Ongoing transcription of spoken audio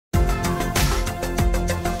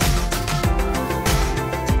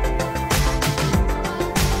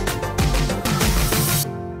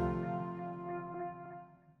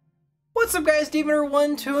What's up guys,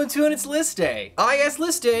 Demoner1212 and it's list day. Yes,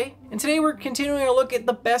 list day. And today we're continuing to look at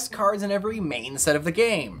the best cards in every main set of the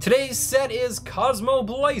game. Today's set is Cosmo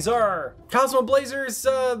Blazer. Cosmo Blazer's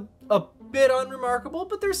a bit unremarkable,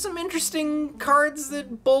 but there's some interesting cards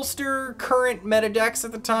that bolster current meta decks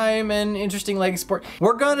at the time and interesting legacy support.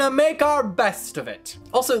 We're gonna make our best of it.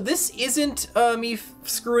 Also, this isn't me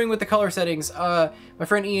screwing with the color settings. My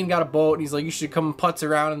friend Ian got a boat and he's like, you should come putz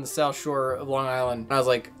around in the South Shore of Long Island. And I was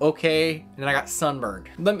like, okay. And then I got sunburned.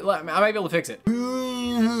 I might be able to fix it.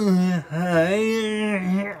 We'll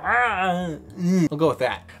go with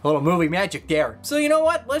that. A little movie magic there. So you know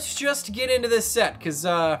what? Let's just get into this set because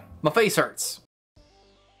my face hurts.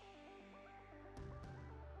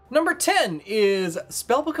 Number 10 is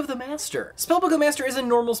Spellbook of the Master. Spellbook of the Master is a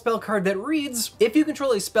normal spell card that reads, if you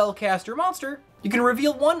control a spellcaster monster, you can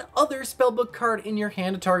reveal one other spellbook card in your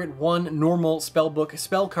hand to target one normal spellbook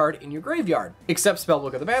spell card in your graveyard, except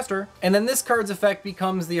Spellbook of the Master, and then this card's effect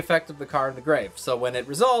becomes the effect of the card in the grave. So when it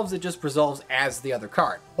resolves, it just resolves as the other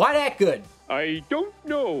card. Why that good? I don't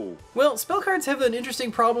know. Well, spell cards have an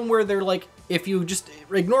interesting problem where they're like, if you just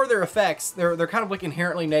ignore their effects, they're kind of like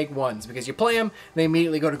inherently -1s because you play them, they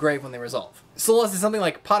immediately go to grave when they resolve. So unless it's something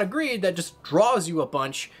like Pot of Greed that just draws you a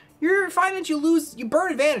bunch, you're fine that you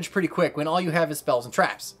burn advantage pretty quick when all you have is spells and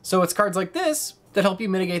traps. So it's cards like this that help you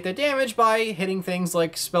mitigate that damage by hitting things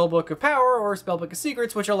like Spellbook of Power or Spellbook of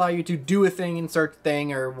Secrets, which allow you to do a thing, insert a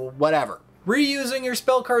thing, or whatever. Reusing your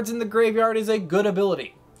spell cards in the graveyard is a good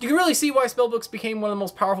ability. You can really see why spellbooks became one of the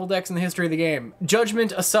most powerful decks in the history of the game.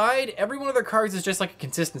 Judgment aside, every one of their cards is just like a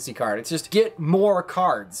consistency card. It's just get more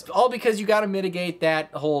cards. All because you gotta mitigate that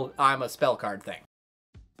whole I'm a spell card thing.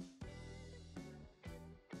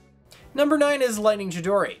 Number 9 is Lightning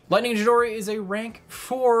Chidori. Lightning Chidori is a rank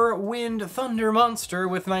 4 wind thunder monster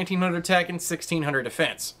with 1900 attack and 1600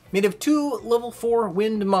 defense. Made of 2 level 4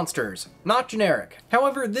 wind monsters, not generic.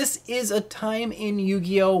 However, this is a time in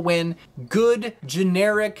Yu-Gi-Oh! When good,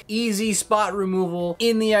 generic, easy spot removal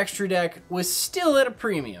in the extra deck was still at a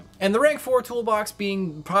premium. And the rank 4 toolbox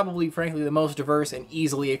being probably, frankly, the most diverse and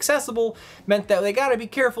easily accessible meant that they gotta be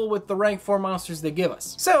careful with the rank 4 monsters they give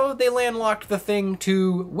us. So they landlocked the thing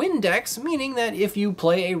to wind decks, meaning that if you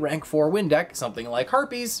play a rank 4 wind deck, something like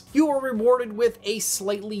Harpies, you are rewarded with a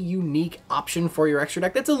slightly unique option for your extra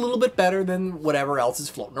deck that's a little bit better than whatever else is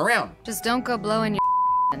floating around. Just don't go blowing your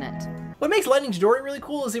in it. What makes Lightning Chidori really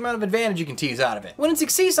cool is the amount of advantage you can tease out of it. When it's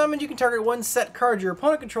Succeed summoned, you can target one set card your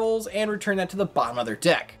opponent controls and return that to the bottom of their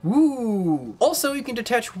deck. Woo! Also, you can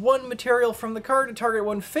detach one material from the card to target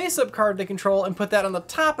one face-up card they control and put that on the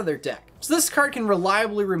top of their deck. So this card can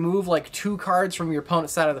reliably remove like 2 cards from your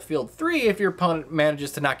opponent's side of the field 3 if your opponent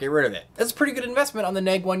manages to not get rid of it. That's a pretty good investment on the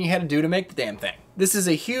 -1 you had to do to make the damn thing. This is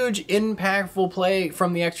a huge, impactful play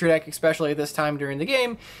from the extra deck, especially at this time during the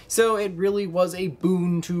game, so it really was a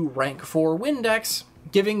boon to rank 4 win decks,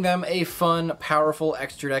 giving them a fun, powerful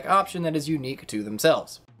extra deck option that is unique to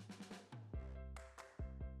themselves.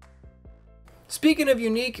 Speaking of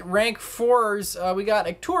unique rank 4s, we got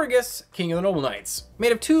Ictorigus, King of the Noble Knights.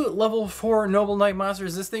 Made of 2 level 4 Noble Knight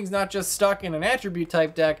monsters, this thing's not just stuck in an attribute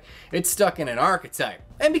type deck, it's stuck in an archetype.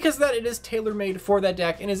 And because of that, it is tailor-made for that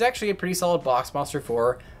deck and is actually a pretty solid box monster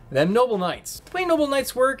for them Noble Knights. The way Noble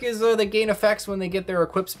Knights work is they gain effects when they get their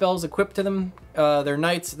equip spells equipped to them. They're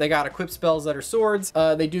knights, they got equipped spells that are swords.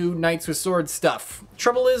 They do knights with sword stuff.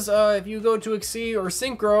 Trouble is, if you go to Exceed or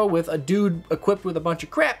Synchro with a dude equipped with a bunch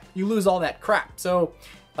of crap, you lose all that crap. So,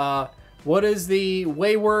 what is the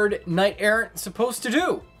wayward knight errant supposed to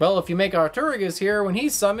do? Well, if you make Arturigus here, when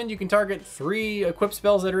he's summoned, you can target 3 equipped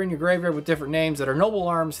spells that are in your graveyard with different names that are noble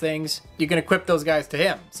arms things. You can equip those guys to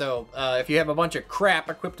him. So if you have a bunch of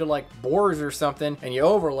crap equipped to like boars or something and you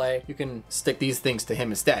overlay, you can stick these things to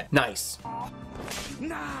him instead. Nice.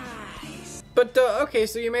 Nice. But okay,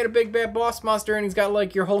 so you made a big bad boss monster and he's got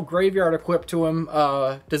like your whole graveyard equipped to him.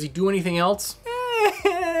 Does he do anything else?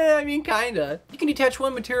 I mean, kinda. You can detach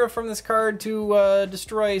one material from this card to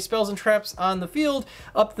destroy spells and traps on the field,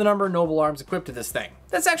 up to the number of noble arms equipped to this thing.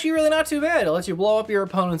 That's actually really not too bad. It lets you blow up your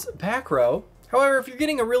opponent's back row. However, if you're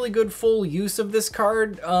getting a really good full use of this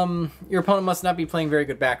card, your opponent must not be playing very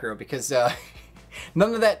good back row because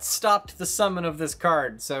none of that stopped the summon of this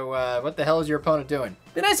card. So what the hell is your opponent doing?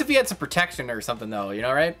 It'd be nice if he had some protection or something though, you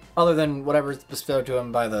know, right? Other than whatever's bestowed to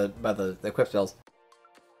him by the equip spells.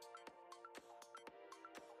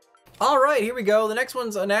 All right, here we go. The next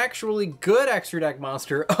one's an actually good extra deck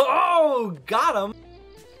monster. Oh, got him.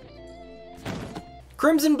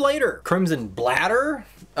 Crimson Blader. Crimson Bladder?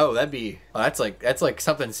 Oh, that's like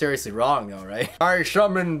something seriously wrong though, right? I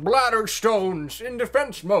summon bladder stones in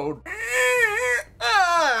defense mode.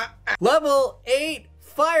 Level 8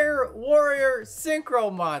 Fire Warrior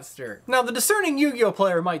Synchro Monster. Now, the discerning Yu-Gi-Oh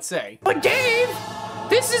player might say, But Dave,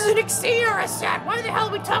 this is an Xeria set. Why the hell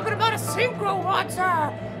are we talking about a synchro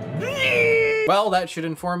monster? well, that should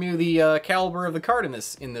inform you the caliber of the card in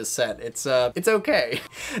this set. It's okay.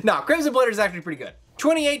 Now, Crimson Blader is actually pretty good.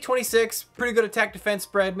 28, 26, pretty good attack defense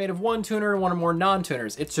spread, made of one tuner and one or more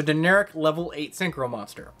non-tuners. It's a generic level 8 synchro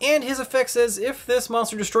monster. And his effect says, if this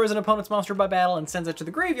monster destroys an opponent's monster by battle and sends it to the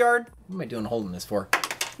graveyard, what am I doing holding this for?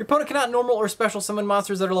 Your opponent cannot normal or special summon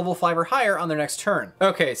monsters that are level 5 or higher on their next turn.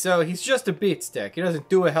 Okay, so he's just a beat stick. He doesn't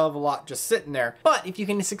do a hell of a lot just sitting there. But if you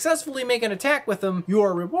can successfully make an attack with him, you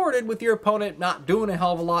are rewarded with your opponent not doing a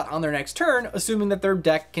hell of a lot on their next turn, assuming that their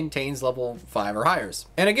deck contains level 5 or highers.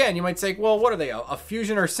 And again, you might say, well, what are they, a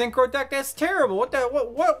fusion or synchro deck? That's terrible. What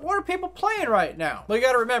are people playing right now? Well, you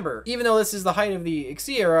gotta remember, even though this is the height of the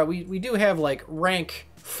Xi era, we do have like rank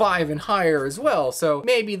 5 and higher as well, so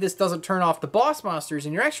maybe this doesn't turn off the boss monsters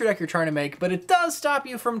in your extra deck you're trying to make, but it does stop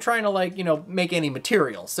you from trying to, like, you know, make any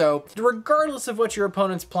material. So regardless of what your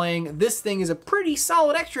opponent's playing, this thing is a pretty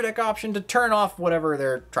solid extra deck option to turn off whatever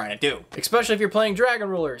they're trying to do, especially if you're playing Dragon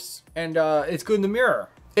Rulers, and it's good in the mirror.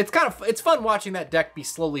 It's fun watching that deck be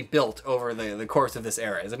slowly built over the course of this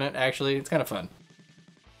era, isn't it? Actually, it's kind of fun.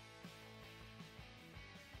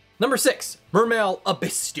 Number 6, Mermail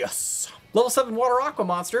Abystius. Level 7 Water Aqua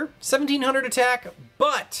Monster, 1700 attack,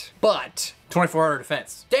 but 2400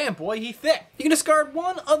 defense. Damn, boy, he thick. You can discard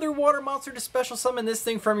one other water monster to special summon this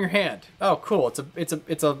thing from your hand. Oh, cool.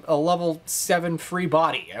 It's a level 7 free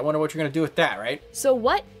body. I wonder what you're gonna do with that, right? So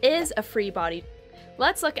what is a free body?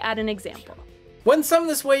 Let's look at an example. When summoned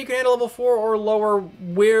this way, you can add a level 4 or lower When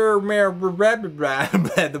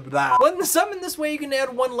summoned this way, you can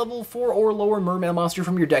add one level 4 or lower mermail monster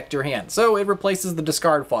from your deck to your hand. So it replaces the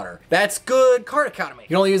discard fodder. That's good card economy. You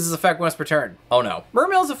can only use this effect once per turn. Oh no.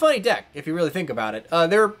 Mermail's a funny deck, if you really think about it.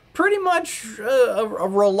 They're pretty much a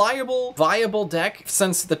reliable, viable deck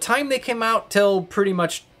since the time they came out till pretty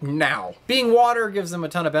much now. Being water gives them a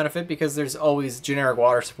ton of benefit because there's always generic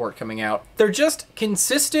water support coming out. They're just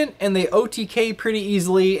consistent and they OTK pretty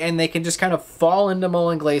easily, and they can just kind of fall into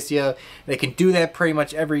Mullen Glacia. They can do that pretty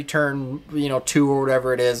much every turn, you know, 2 or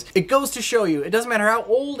whatever it is. It goes to show you, it doesn't matter how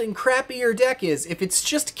old and crappy your deck is, if it's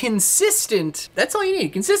just consistent, that's all you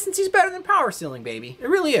need. Consistency's better than power ceiling, baby. It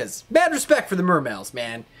really is. Bad respect for the Mermails,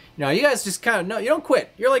 man. You know, you guys just kind of, no, you don't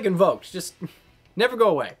quit. You're like Invoked, just never go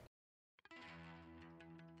away.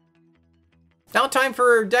 Now time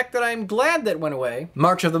for a deck that I'm glad that went away,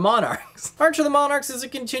 March of the Monarchs. March of the Monarchs is a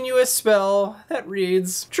continuous spell that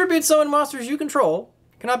reads, tribute summon monsters you control,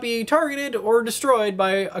 cannot be targeted or destroyed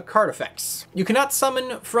by a card effects. You cannot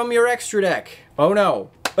summon from your extra deck. Oh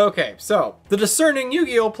no. Okay, so the discerning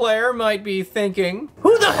Yu-Gi-Oh player might be thinking,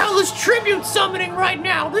 Who the hell is tribute summoning right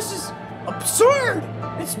now? This is absurd.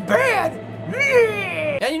 It's bad.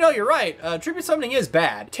 and you know, you're right, tribute summoning is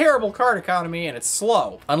bad. Terrible card economy, and it's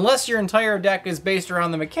slow. Unless your entire deck is based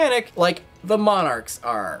around the mechanic, like the Monarchs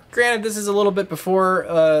are. Granted, this is a little bit before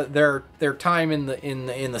their time in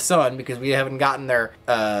the sun, because we haven't gotten their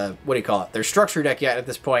what do you call it? Their structure deck yet at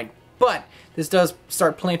this point. But this does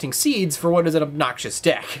start planting seeds for what is an obnoxious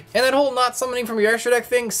deck. And that whole not summoning from your extra deck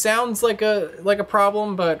thing sounds like a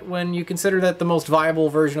problem, but when you consider that the most viable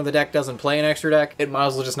version of the deck doesn't play an extra deck, it might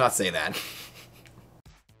as well just not say that.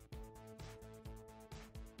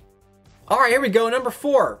 All right, here we go. Number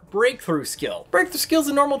 4, Breakthrough Skill. Breakthrough Skill is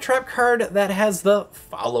a normal trap card that has the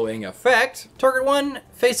following effect. Target one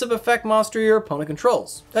face-up effect monster your opponent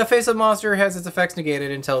controls. That face-up monster has its effects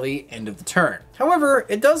negated until the end of the turn. However,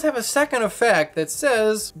 it does have a second effect that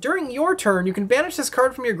says, during your turn, you can banish this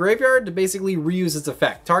card from your graveyard to basically reuse its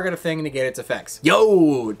effect. Target a thing and negate its effects.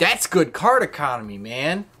 Yo, that's good card economy,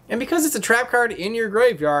 man. And because it's a trap card in your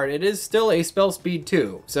graveyard, it is still a spell speed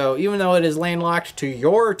 2. So even though it is landlocked to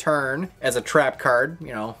your turn as a trap card,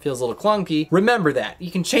 you know, feels a little clunky, remember that.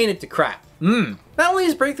 You can chain it to crap. Not only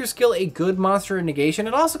is Breakthrough Skill a good monster in negation,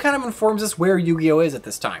 it also kind of informs us where Yu-Gi-Oh! Is at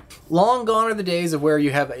this time. Long gone are the days of where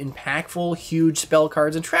you have impactful, huge spell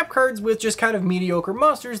cards and trap cards with just kind of mediocre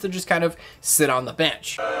monsters that just kind of sit on the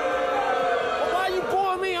bench.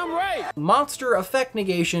 Monster effect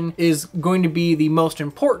negation is going to be the most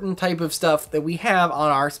important type of stuff that we have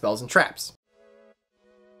on our spells and traps.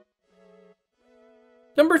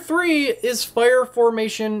 Number 3 is Fire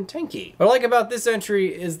Formation Tenki. What I like about this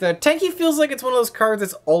entry is that Tenki feels like it's one of those cards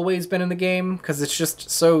that's always been in the game because it's just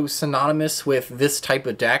so synonymous with this type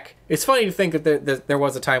of deck. It's funny to think that there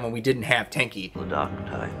was a time when we didn't have Tenki. The dark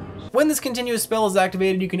times. When this continuous spell is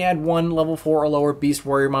activated, you can add one level 4 or lower Beast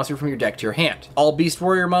Warrior monster from your deck to your hand. All Beast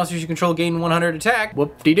Warrior monsters you control gain 100 attack,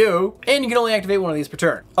 whoop-de-doo, and you can only activate one of these per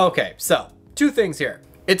turn. Okay, so two things here.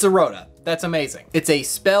 It's a Rhoda. That's amazing. It's a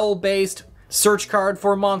spell-based search card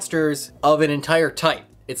for monsters of an entire type.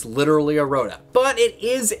 It's literally a Rhoda. But it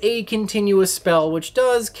is a continuous spell, which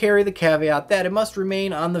does carry the caveat that it must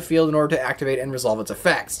remain on the field in order to activate and resolve its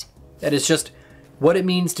effects. That is just what it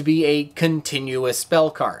means to be a continuous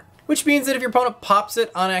spell card. Which means that if your opponent pops it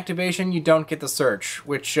on activation, you don't get the search,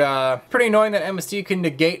 which, pretty annoying that MST can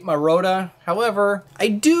negate my Rhoda. However, I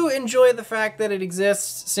do enjoy the fact that it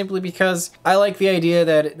exists simply because I like the idea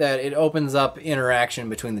that it opens up interaction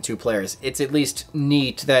between the two players. It's at least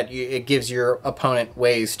neat that it gives your opponent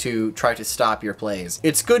ways to try to stop your plays.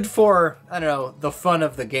 It's good for, I don't know, the fun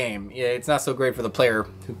of the game. Yeah, it's not so great for the player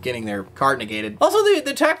who's getting their card negated. Also, the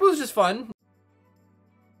attack boost is just fun.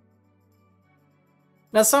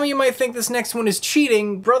 Now, some of you might think this next one is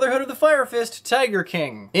cheating. Brotherhood of the Fire Fist, Tiger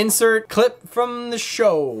King. Insert clip from the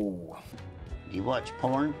show. You watch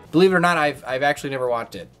porn? Believe it or not, I've actually never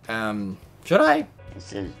watched it. Should I? It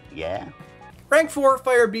says, yeah. Rank 4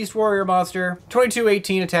 Fire Beast Warrior Monster,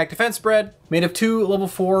 2218 attack defense spread, made of 2 level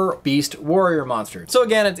 4 Beast Warrior monsters. So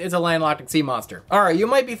again, it's a landlocked at sea monster. Alright, you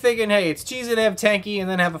might be thinking, hey, it's cheesy to have tanky and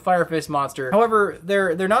then have a Fire Fist monster. However,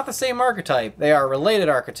 they're not the same archetype. They are related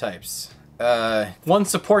archetypes. One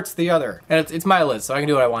supports the other. And it's my list, so I can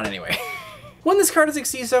do what I want anyway. When this card is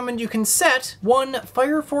XC summoned, you can set one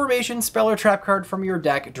Fire Formation spell or trap card from your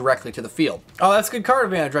deck directly to the field. Oh, that's good card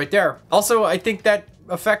advantage right there. Also, I think that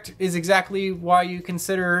effect is exactly why you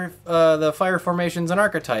consider the Fire Formations an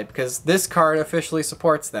archetype, because this card officially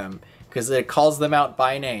supports them, because it calls them out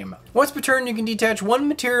by name. Once per turn, you can detach one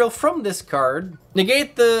material from this card,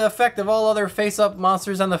 negate the effect of all other face-up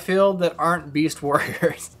monsters on the field that aren't Beast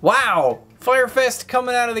Warriors. Wow! Fire Fist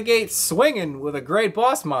coming out of the gate swinging with a great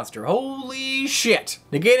boss monster. Holy shit.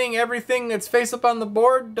 Negating everything that's face up on the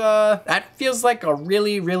board, that feels like a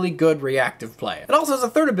really, really good reactive play. It also has a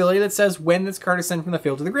third ability that says when this card is sent from the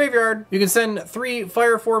field to the graveyard, you can send 3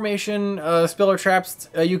 Fire Formation spell or traps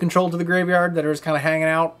you control to the graveyard that are just kind of hanging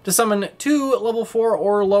out to summon 2 level 4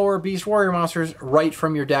 or lower Beast Warrior monsters right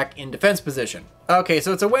from your deck in defense position. Okay,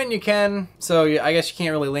 so it's a when you can, so I guess you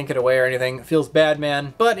can't really link it away or anything. It feels bad,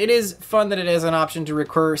 man. But it is fun that it has an option to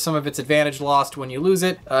recur some of its advantage lost when you lose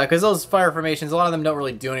it, because those Fire Formations, a lot of them don't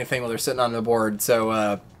really do anything while they're sitting on the board,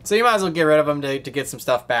 so you might as well get rid of them to get some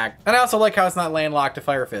stuff back. And I also like how it's not landlocked to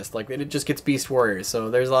Fire Fist, like it just gets Beast Warriors, so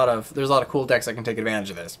there's a lot of cool decks that can take advantage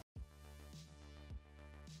of this.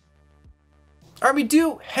 Alright, we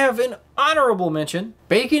do have an honorable mention.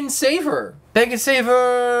 Bacon Saver. Bacon Saver!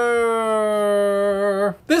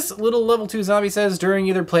 This little level 2 zombie says during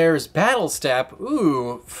either player's battle step,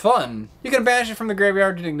 ooh, fun. You can banish it from the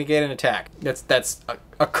graveyard to negate an attack. That's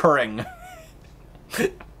occurring.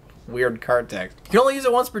 Weird card text. You can only use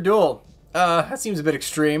it once per duel. That seems a bit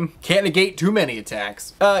extreme. Can't negate too many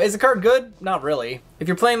attacks. Is the card good? Not really. If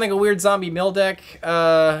you're playing like a weird zombie mill deck,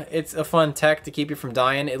 it's a fun tech to keep you from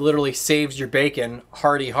dying. It literally saves your bacon.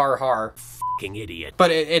 Hardy har har. F***ing idiot.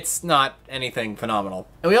 But it's not anything phenomenal.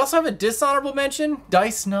 And we also have a dishonorable mention,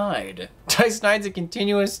 Dice Nide. Dice Nide's a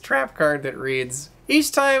continuous trap card that reads,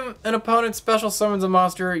 each time an opponent special summons a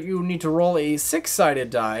monster, you need to roll a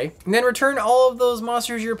 6-sided die, and then return all of those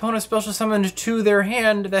monsters your opponent special summoned to their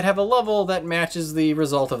hand that have a level that matches the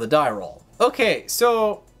result of the die roll. Okay,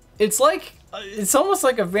 so it's almost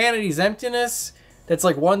like a Vanity's Emptiness that's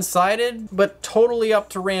like one-sided, but totally up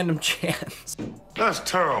to random chance. That's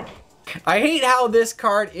terrible. I hate how this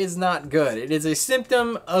card is not good. It is a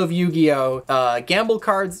symptom of Yu-Gi-Oh! Gamble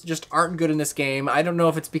cards just aren't good in this game. I don't know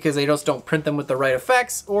if it's because they just don't print them with the right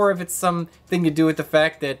effects, or if it's something to do with the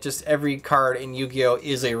fact that just every card in Yu-Gi-Oh!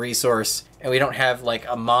 Is a resource, and we don't have like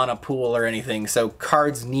a mana pool or anything, so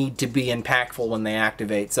cards need to be impactful when they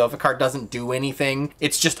activate. So if a card doesn't do anything,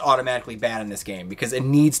 it's just automatically bad in this game, because it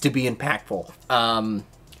needs to be impactful.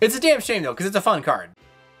 It's a damn shame though, because it's a fun card.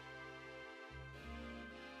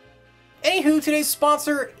 Anywho, today's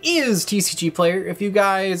sponsor is TCGPLAYER. If you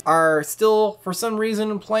guys are still, for some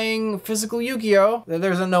reason, playing physical Yu-Gi-Oh!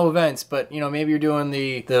 There's no events, but, you know, maybe you're doing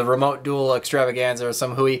the remote duel extravaganza or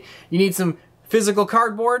some hooey. You need some physical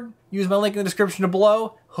cardboard? Use my link in the description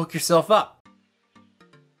below. Hook yourself up.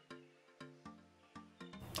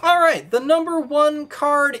 Alright, the #1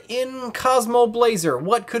 card in Cosmo Blazer.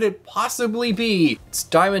 What could it possibly be? It's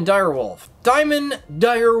Diamond Direwolf. Diamond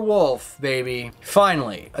Direwolf, baby.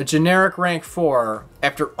 Finally, a generic rank 4.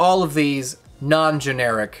 After all of these,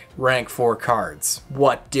 non-generic rank 4 cards.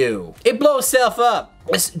 What do? It blows self up.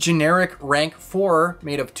 This generic rank 4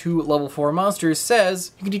 made of 2 level 4 monsters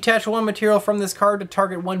says you can detach 1 material from this card to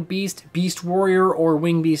target 1 beast, beast warrior, or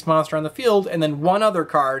wing beast monster on the field, and then 1 other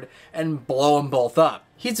card and blow them both up.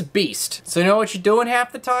 He's a beast. So you know what you're doing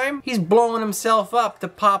half the time? He's blowing himself up to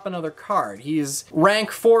pop another card. He's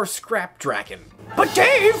rank 4 Scrap Dragon. But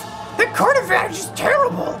Dave, that card advantage is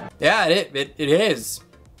terrible. Yeah, it is.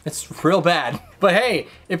 It's real bad. But hey,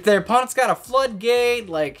 if their opponent's got a Floodgate,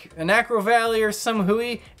 like an Acro Valley or some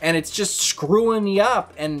hooey, and it's just screwing you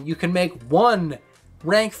up, and you can make 1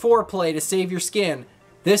 rank 4 play to save your skin,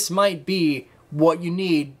 this might be what you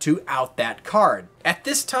need to out that card. At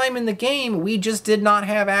this time in the game, we just did not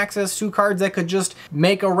have access to cards that could just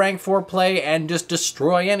make a rank 4 play and just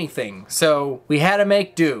destroy anything. So we had to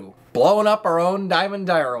make do. Blowing up our own Diamond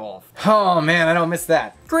Direwolf. Oh man, I don't miss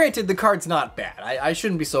that. Granted, the card's not bad. I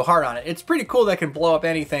shouldn't be so hard on it. It's pretty cool that it can blow up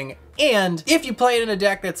anything. And if you play it in a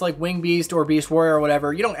deck that's like Wing Beast or Beast Warrior or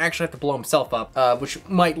whatever, you don't actually have to blow himself up, which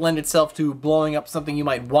might lend itself to blowing up something you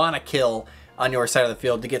might want to kill on your side of the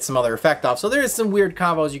field to get some other effect off. So there is some weird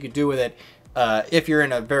combos you could do with it if you're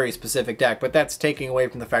in a very specific deck, but that's taking away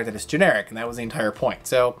from the fact that it's generic, and that was the entire point.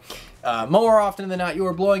 So more often than not, you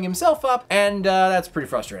are blowing himself up, and that's pretty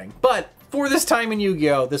frustrating. But for this time in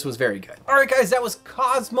Yu-Gi-Oh!, this was very good. All right, guys, that was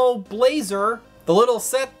Cosmo Blazer, the little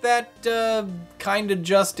set that kind of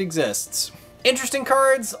just exists. Interesting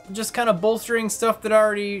cards, just kind of bolstering stuff that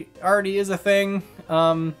already is a thing.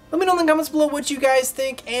 Let me know in the comments below what you guys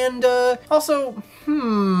think, and also,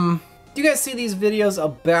 do you guys see these videos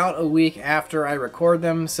about a week after I record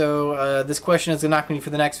them? So this question is not going to be for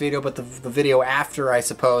the next video, but the video after, I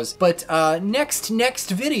suppose. But next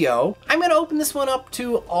video, I'm going to open this one up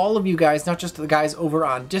to all of you guys, not just the guys over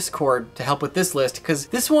on Discord, to help with this list, because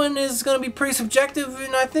this one is going to be pretty subjective,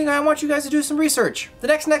 and I think I want you guys to do some research. The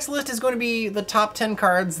next list is going to be the top 10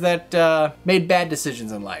 cards that made bad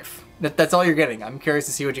decisions in life. That's all you're getting. I'm curious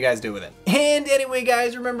to see what you guys do with it. And anyway,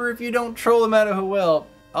 guys, remember, if you don't troll them out of who will,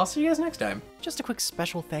 I'll see you guys next time. Just a quick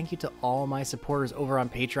special thank you to all my supporters over on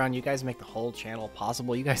Patreon. You guys make the whole channel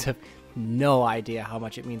possible. You guys have no idea how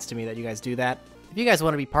much it means to me that you guys do that. If you guys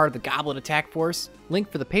want to be part of the Goblin Attack Force,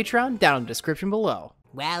 link for the Patreon down in the description below.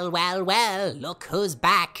 Well, look who's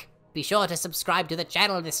back. Be sure to subscribe to the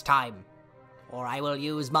channel this time, or I will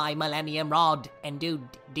use my Millennium Rod and do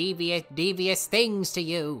devious things to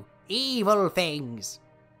you. Evil things.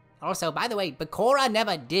 Also, by the way, Bakura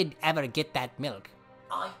never did ever get that milk.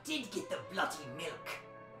 I did get the bloody milk.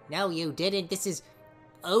 No, you didn't. This is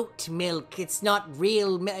oat milk. It's not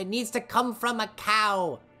real milk. It needs to come from a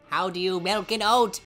cow. How do you milk an oat?